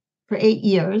for 8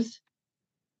 years,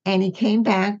 and he came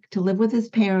back to live with his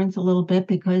parents a little bit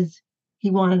because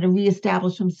he wanted to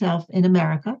reestablish himself in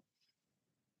America.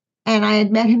 And I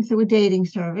had met him through a dating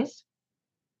service.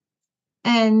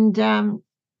 And so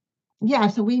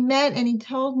we met, and he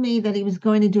told me that he was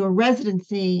going to do a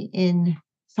residency in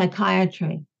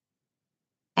psychiatry.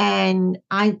 And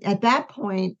at that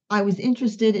point, I was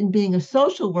interested in being a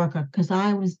social worker because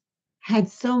had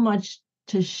so much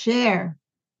to share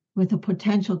with a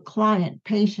potential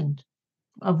patient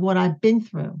of what I've been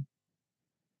through.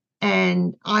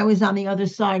 And I was on the other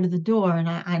side of the door,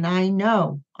 and I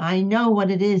know what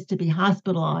it is to be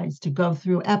hospitalized, to go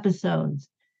through episodes,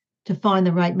 to find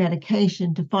the right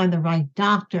medication, to find the right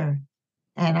doctor.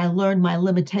 And I learned my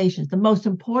limitations. The most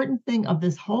important thing of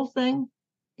this whole thing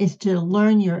is to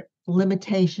learn your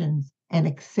limitations and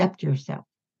accept yourself.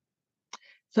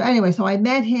 So anyway, so I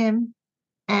met him,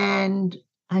 and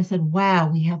I said, wow,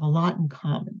 we have a lot in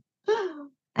common.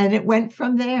 And it went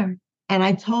from there. And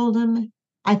I told him,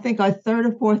 I think our third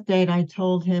or fourth date, I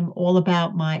told him all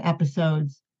about my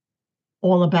episodes,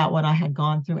 all about what I had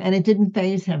gone through. And it didn't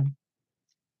faze him.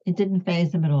 It didn't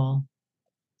faze him at all.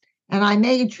 And I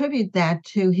may attribute that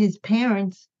to his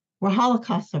parents were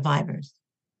Holocaust survivors.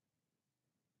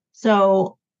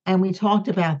 So, and we talked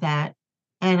about that.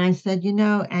 And I said,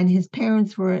 and his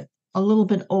parents were a little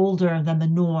bit older than the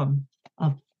norm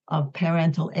of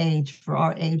parental age for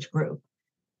our age group.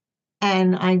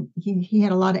 And he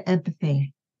had a lot of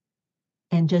empathy,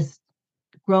 and just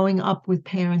growing up with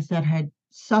parents that had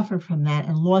suffered from that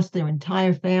and lost their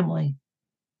entire family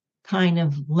kind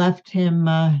of left him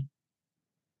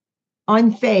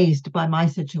unfazed by my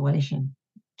situation,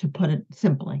 to put it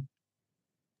simply.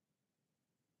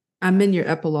 I'm in your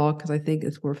epilogue because I think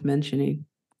it's worth mentioning.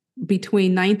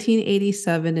 Between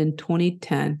 1987 and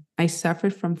 2010, I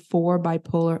suffered from 4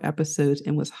 bipolar episodes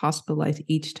and was hospitalized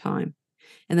each time.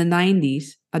 In the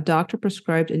 90s, a doctor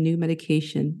prescribed a new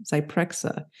medication,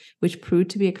 Zyprexa, which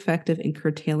proved to be effective in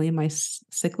curtailing my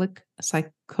cyclic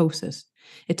psychosis.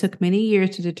 It took many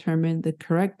years to determine the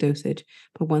correct dosage,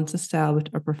 but once established,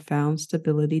 a profound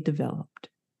stability developed.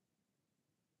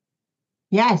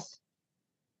 Yes.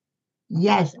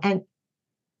 Yes. And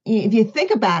if you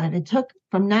think about it, it took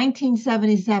from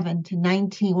 1977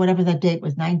 to whatever that date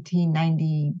was,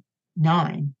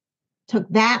 1999, took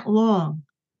that long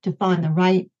to find the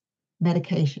right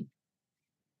medication.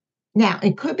 Now,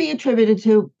 it could be attributed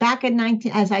to back in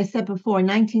as I said before,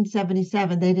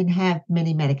 1977, they didn't have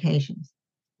many medications.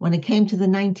 When it came to the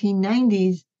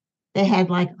 1990s, they had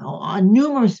like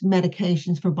numerous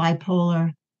medications for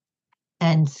bipolar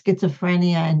and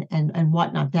schizophrenia and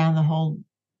whatnot down the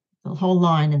whole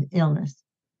line of illness.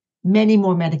 Many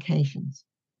more medications.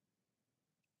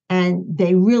 And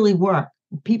they really work.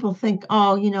 People think,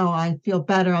 oh, I feel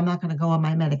better. I'm not going to go on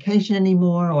my medication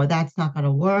anymore, or that's not going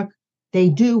to work. They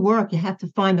do work. You have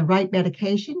to find the right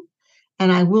medication.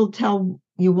 And I will tell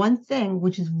you one thing,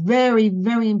 which is very,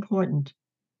 very important.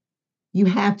 You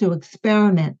have to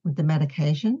experiment with the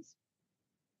medications,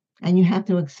 and you have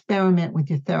to experiment with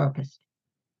your therapist.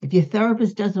 If your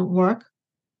therapist doesn't work,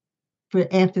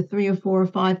 after 3 or 4 or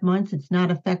 5 months, it's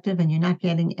not effective and you're not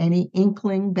getting any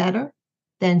inkling better,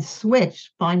 then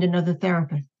switch, find another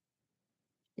therapist.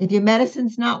 If your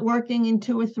medicine's not working in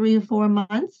 2 or 3 or 4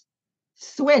 months,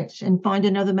 switch and find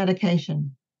another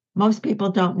medication. Most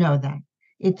people don't know that.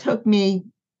 It took me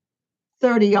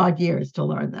 30 odd years to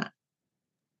learn that.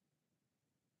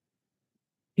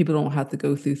 People don't have to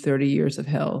go through 30 years of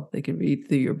hell. They can read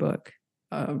through your book.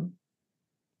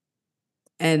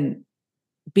 And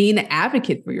being an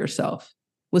advocate for yourself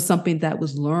was something that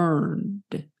was learned.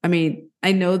 I mean,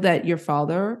 I know that your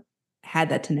father had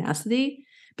that tenacity,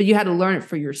 but you had to learn it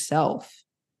for yourself.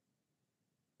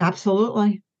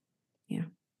 Absolutely. Yeah.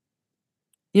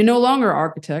 You're no longer an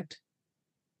architect.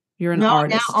 You're an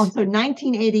artist. Now, also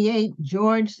 1988,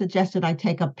 George suggested I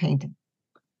take up painting.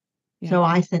 Yeah. So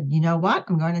I said, you know what?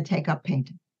 I'm going to take up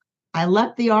painting. I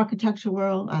left the architecture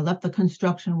world. I left the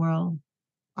construction world.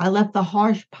 I left the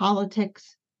harsh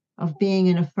politics of being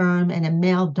in a firm and a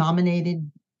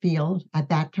male-dominated field at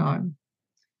that time.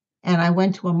 And I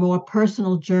went to a more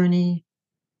personal journey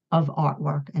of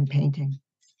artwork and painting.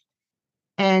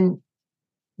 And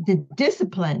the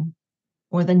discipline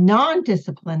or the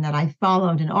non-discipline that I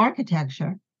followed in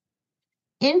architecture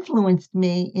influenced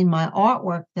me in my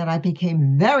artwork, that I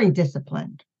became very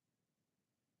disciplined.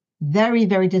 Very,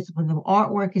 very disciplined. The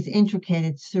artwork is intricate.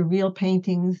 It's surreal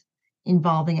paintings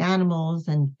involving animals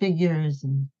and figures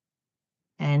and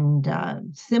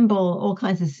all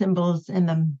kinds of symbols in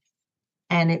them.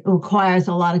 And it requires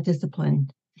a lot of discipline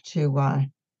to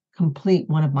complete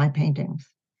one of my paintings.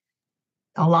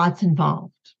 A lot's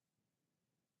involved.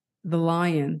 The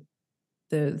lion,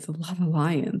 there's a lot of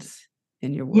lions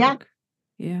in your work.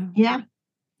 Yeah.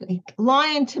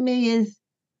 Lion to me is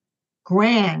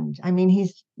grand. I mean,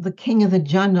 he's the king of the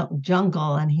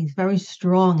jungle, and he's very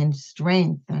strong in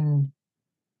strength, and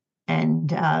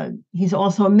he's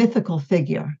also a mythical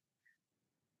figure,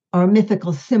 or a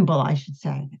mythical symbol, I should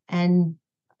say. And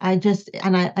I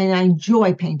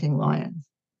enjoy painting lions.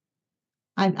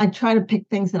 I try to pick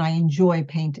things that I enjoy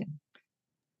painting.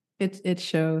 It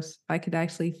shows. I could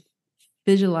actually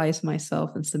visualize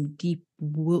myself in some deep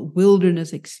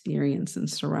wilderness experience and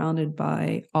surrounded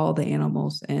by all the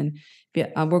animals. And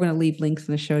we're going to leave links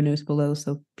in the show notes below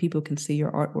so people can see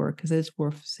your artwork, because it's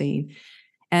worth seeing.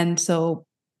 And so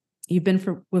you've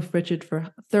been with Richard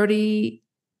for 30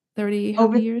 how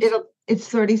many years? It's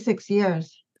 36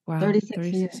 years. Wow,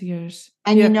 36 years.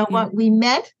 And you know what? We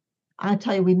met, I'll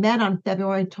tell you, we met on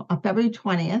February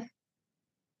 20th.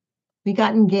 We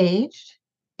got engaged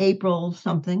April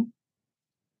something.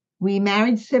 We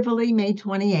married civilly May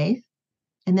 28th.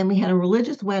 And then we had a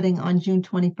religious wedding on June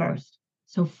 21st.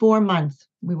 So 4 months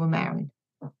we were married.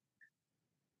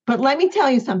 But let me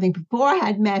tell you something. Before I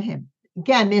had met him,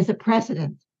 again, there's a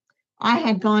precedent. I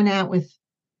had gone out with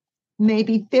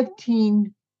maybe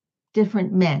 15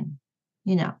 different men,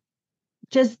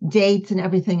 just dates and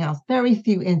everything else. Very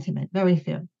few intimate, very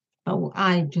few. But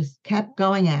I just kept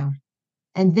going out.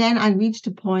 And then I reached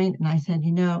a point and I said,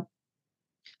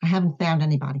 I haven't found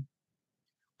anybody.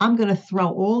 I'm going to throw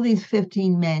all these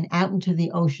 15 men out into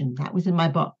the ocean. That was in my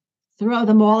book. Throw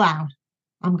them all out.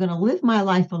 I'm going to live my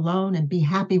life alone and be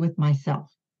happy with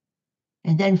myself.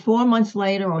 And then 4 months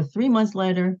later or 3 months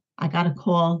later, I got a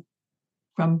call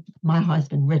from my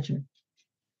husband, Richard.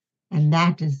 And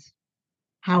that is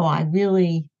how I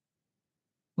really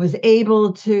was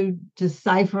able to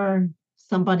decipher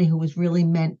somebody who was really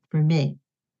meant for me.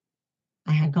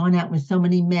 I had gone out with so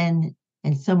many men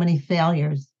and so many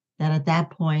failures that at that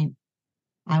point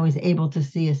I was able to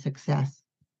see a success.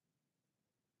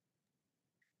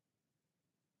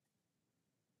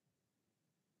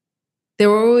 There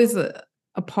were always a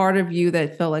part of you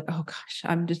that felt like, oh gosh,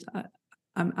 I'm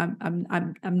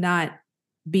not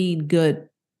being good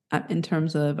in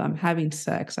terms of I'm having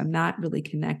sex. I'm not really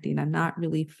connecting. I'm not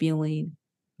really feeling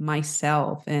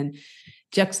myself, and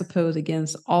juxtaposed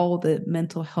against all the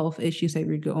mental health issues that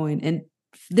were going. And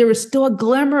there was still a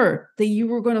glimmer that you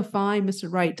were going to find Mr.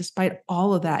 Right, despite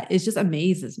all of that. It just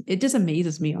amazes. It just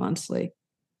amazes me, honestly.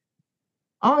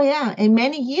 Oh, yeah. In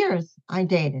many years, I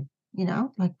dated,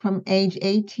 like from age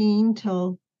 18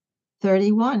 till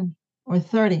 31 or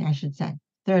 30, I should say.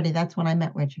 30, that's when I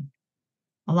met Richard.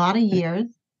 A lot of years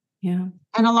Yeah.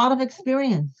 and a lot of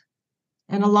experience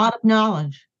and a Yeah. lot of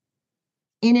knowledge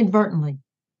inadvertently.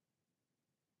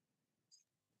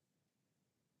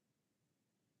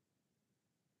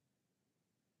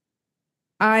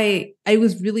 I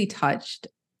was really touched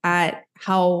at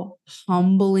how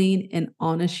humbling and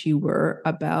honest you were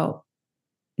about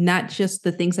not just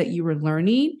the things that you were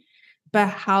learning, but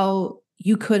how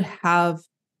you could have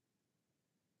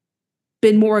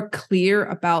been more clear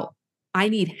about I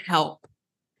need help.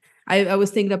 I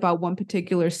was thinking about one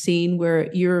particular scene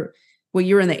where you're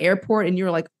in the airport and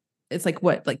you're like, it's like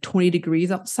what, like 20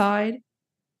 degrees outside.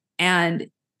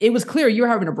 And it was clear you were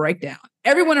having a breakdown.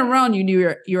 Everyone around you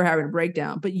knew you were having a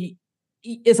breakdown, but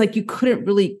it's like you couldn't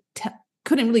really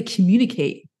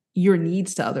communicate your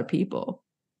needs to other people.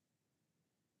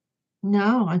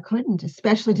 No, I couldn't,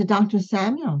 especially to Dr.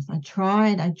 Samuels. I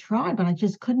tried, but I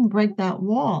just couldn't break that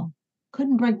wall.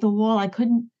 Couldn't break the wall.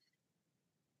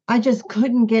 I just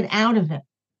couldn't get out of it.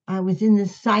 I was in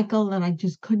this cycle that I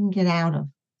just couldn't get out of.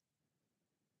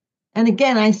 And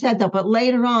again, I said that, but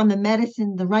later on,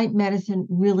 the right medicine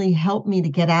really helped me to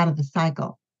get out of the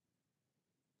cycle,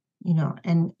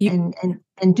 and You,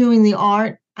 and doing the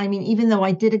art. I mean, even though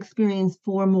I did experience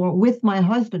 4 more with my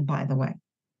husband, by the way,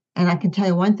 and I can tell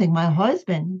you one thing, my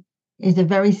husband is a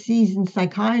very seasoned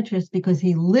psychiatrist because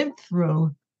he lived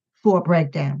through 4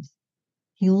 breakdowns.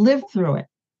 He lived through it.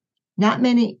 Not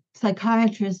many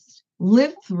psychiatrists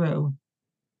live through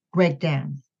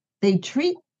breakdowns. They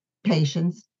treat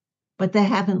patients, but they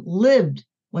haven't lived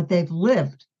what they've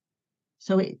lived.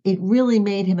 So it really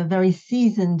made him a very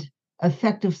seasoned,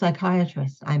 effective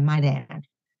psychiatrist, I might add.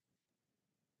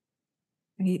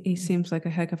 he seems like a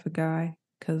heck of a guy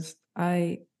because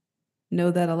I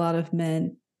know that a lot of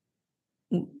men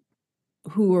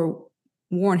who are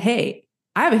warned, hey,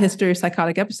 I have a history of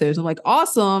psychotic episodes. I'm like,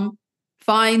 awesome.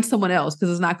 Find someone else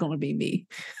because it's not going to be me.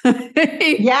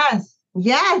 Yes,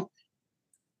 yes,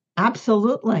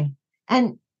 absolutely.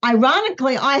 And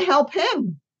ironically, I help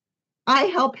him. I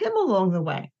help him along the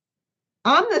way.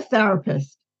 I'm the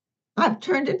therapist. I've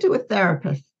turned into a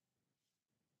therapist.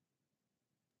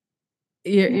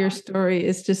 Your Yeah. story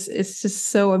is just it's just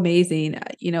so amazing.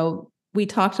 We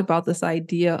talked about this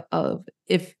idea of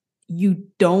if you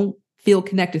don't feel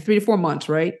connected, 3 to 4 months,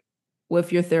 right?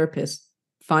 With your therapist,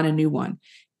 find a new one.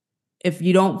 If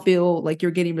you don't feel like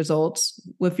you're getting results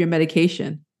with your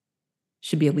medication,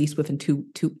 should be at least within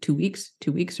 2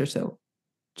 weeks or so.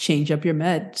 Change up your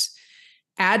meds.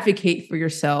 Advocate for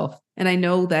yourself. And I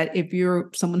know that if you're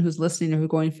someone who's listening or who's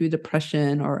going through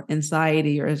depression or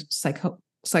anxiety or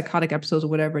psychotic episodes or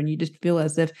whatever, and you just feel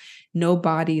as if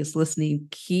nobody is listening,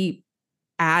 keep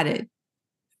at it.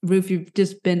 Ruth, you've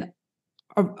just been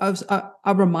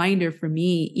a reminder for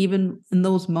me, even in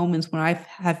those moments when I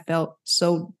have felt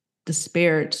so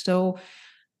despaired, so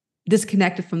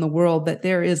disconnected from the world, that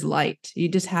there is light. You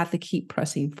just have to keep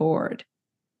pressing forward.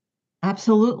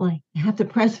 Absolutely. You have to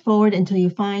press forward until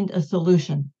you find a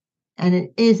solution. And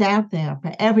it is out there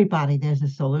for everybody. There's a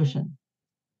solution.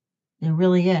 There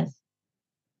really is.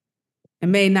 It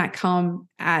may not come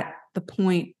at the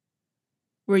point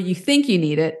where you think you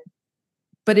need it,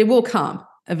 but it will come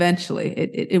eventually.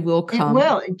 It will It come.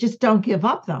 will. Just don't give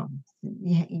up, though.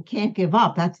 You can't give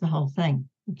up. That's the whole thing.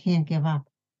 You can't give up,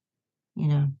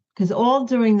 because all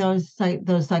during those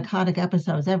psychotic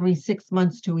episodes, every 6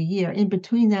 months to a year, in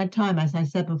between that time, as I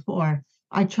said before,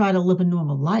 I try to live a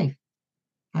normal life.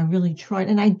 I really tried,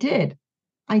 and I did.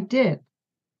 I did.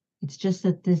 It's just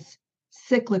that this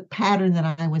cyclic pattern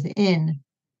that I was in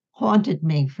haunted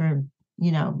me for,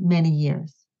 many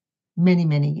years, many,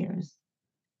 many years.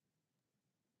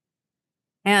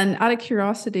 And out of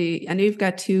curiosity, I know you've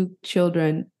got 2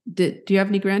 children. Do you have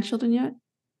any grandchildren yet?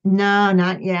 No,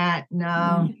 not yet. No,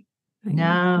 No, not yet.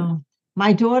 no.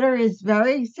 My daughter is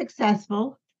very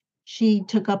successful. She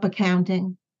took up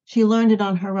accounting. She learned it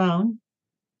on her own.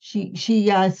 She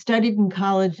studied in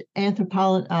college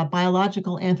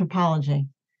biological anthropology.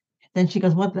 Then she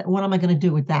goes, what am I going to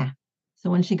do with that? So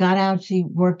when she got out, she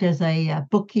worked as a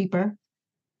bookkeeper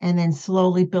and then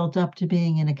slowly built up to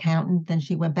being an accountant. Then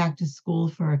she went back to school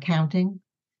for accounting.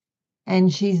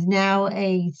 And she's now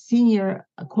a senior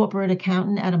corporate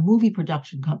accountant at a movie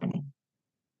production company.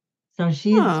 So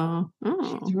she's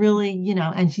really,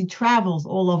 and she travels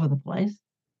all over the place.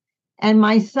 And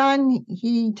my son,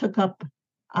 he took up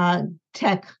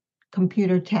tech,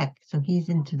 computer tech. So he's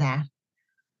into that.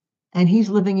 And he's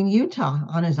living in Utah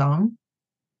on his own.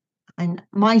 And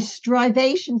my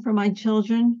strivation for my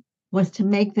children was to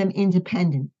make them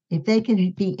independent. If they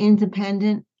can be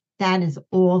independent, that is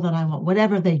all that I want,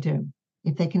 whatever they do.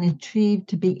 If they can achieve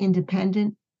to be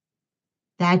independent,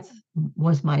 that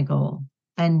was my goal.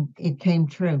 And it came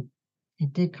true.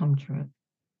 It did come true.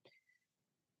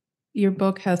 Your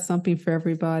book has something for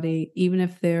everybody, even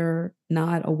if they're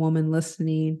not a woman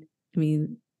listening. I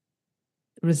mean,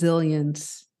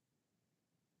 resilience,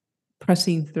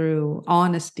 pressing through,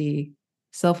 honesty,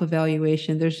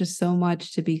 self-evaluation. There's just so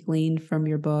much to be gleaned from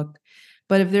your book.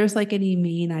 But if there's like any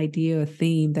main idea or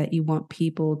theme that you want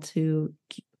people to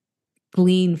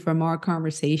glean from our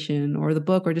conversation or the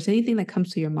book or just anything that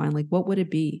comes to your mind, like what would it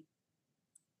be?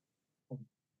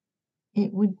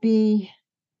 It would be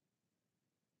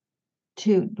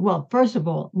first of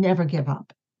all, never give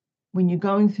up. When you're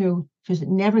going through, just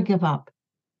never give up.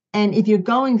 And if you're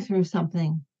going through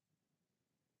something,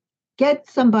 get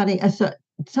somebody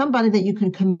that you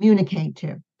can communicate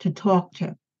to talk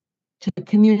to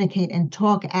communicate and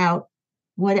talk out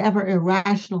whatever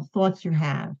irrational thoughts you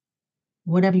have,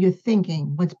 whatever you're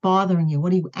thinking, what's bothering you,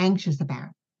 what are you anxious about,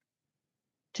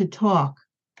 to talk.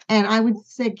 And I would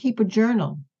say keep a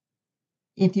journal.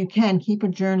 If you can, keep a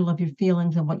journal of your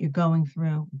feelings and what you're going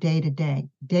through day to day,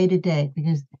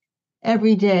 because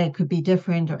every day could be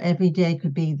different or every day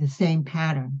could be the same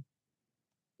pattern.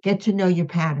 Get to know your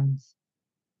patterns.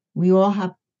 We all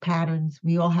have patterns.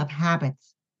 We all have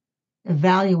habits.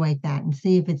 Evaluate that and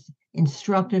see if it's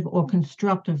instructive or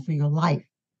constructive for your life.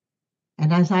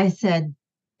 And as I said,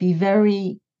 be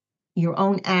very your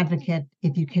own advocate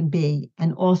if you can be,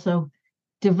 and also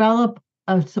develop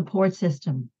a support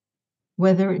system,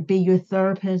 whether it be your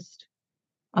therapist,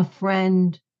 a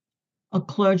friend, a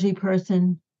clergy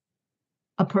person,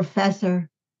 a professor,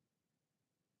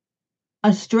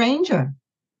 a stranger,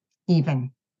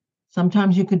 even.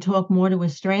 Sometimes you could talk more to a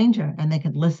stranger and they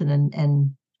could listen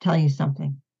and tell you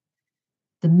something.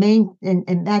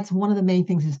 And that's one of the main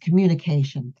things is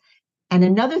communication. And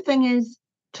another thing is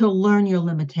to learn your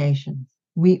limitations.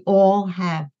 We all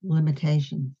have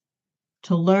limitations.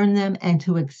 To learn them and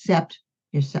to accept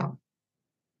yourself.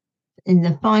 And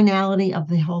the finality of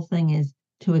the whole thing is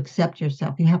to accept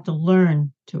yourself. You have to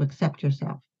learn to accept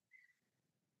yourself.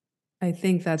 I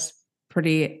think that's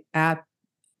pretty apt,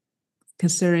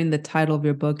 considering the title of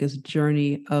your book is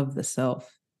Journey of the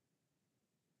Self,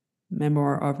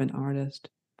 Memoir of an Artist,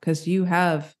 because you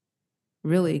have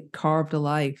really carved a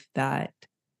life that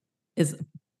is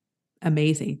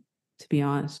amazing, to be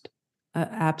honest,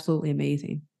 absolutely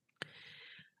amazing.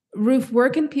 Ruth, where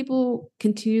can people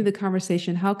continue the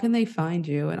conversation? How can they find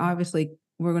you? And obviously,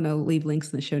 we're going to leave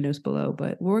links in the show notes below,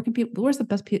 but where's the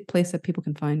best place that people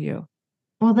can find you?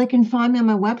 Well, they can find me on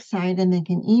my website and they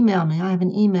can email me. I have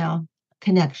an email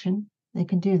connection. They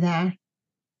can do that.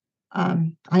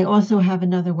 I also have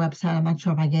another website. I'm not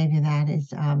sure if I gave you that.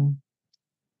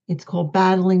 It's called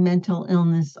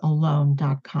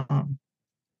battlingmentalillnessalone.com.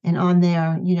 And on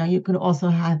there, you could also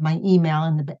have my email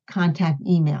and the contact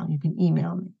email. You can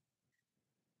email me.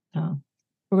 So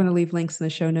we're going to leave links in the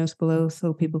show notes below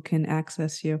so people can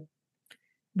access you.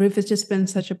 Ruth, it's just been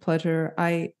such a pleasure.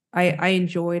 I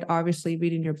enjoyed obviously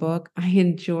reading your book. I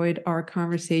enjoyed our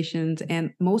conversations.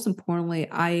 And most importantly,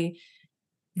 I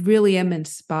really am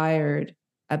inspired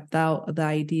about the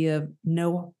idea of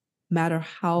no matter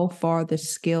how far the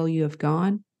scale you have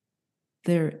gone,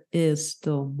 there is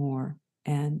still more.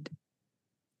 And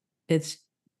it's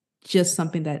just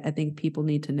something that I think people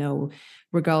need to know,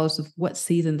 regardless of what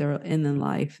season they're in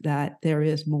life, that there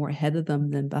is more ahead of them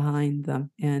than behind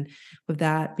them. And with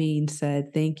that being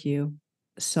said, thank you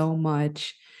so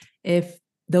much. If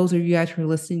those of you guys who are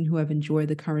listening who have enjoyed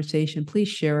the conversation, please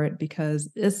share it,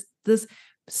 because this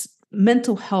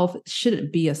mental health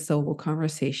shouldn't be a solo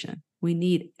conversation. We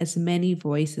need as many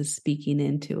voices speaking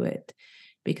into it,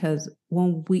 because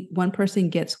when one person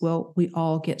gets well, we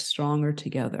all get stronger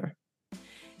together.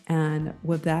 And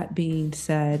with that being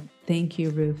said, thank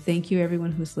you, Ruth. Thank you,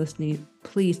 everyone who's listening.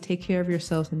 Please take care of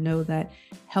yourselves and know that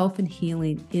health and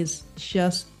healing is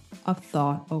just of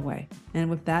thought away. And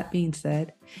with that being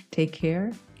said, take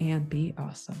care and be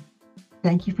awesome.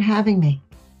 Thank you for having me.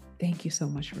 Thank you so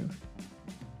much, Ruth.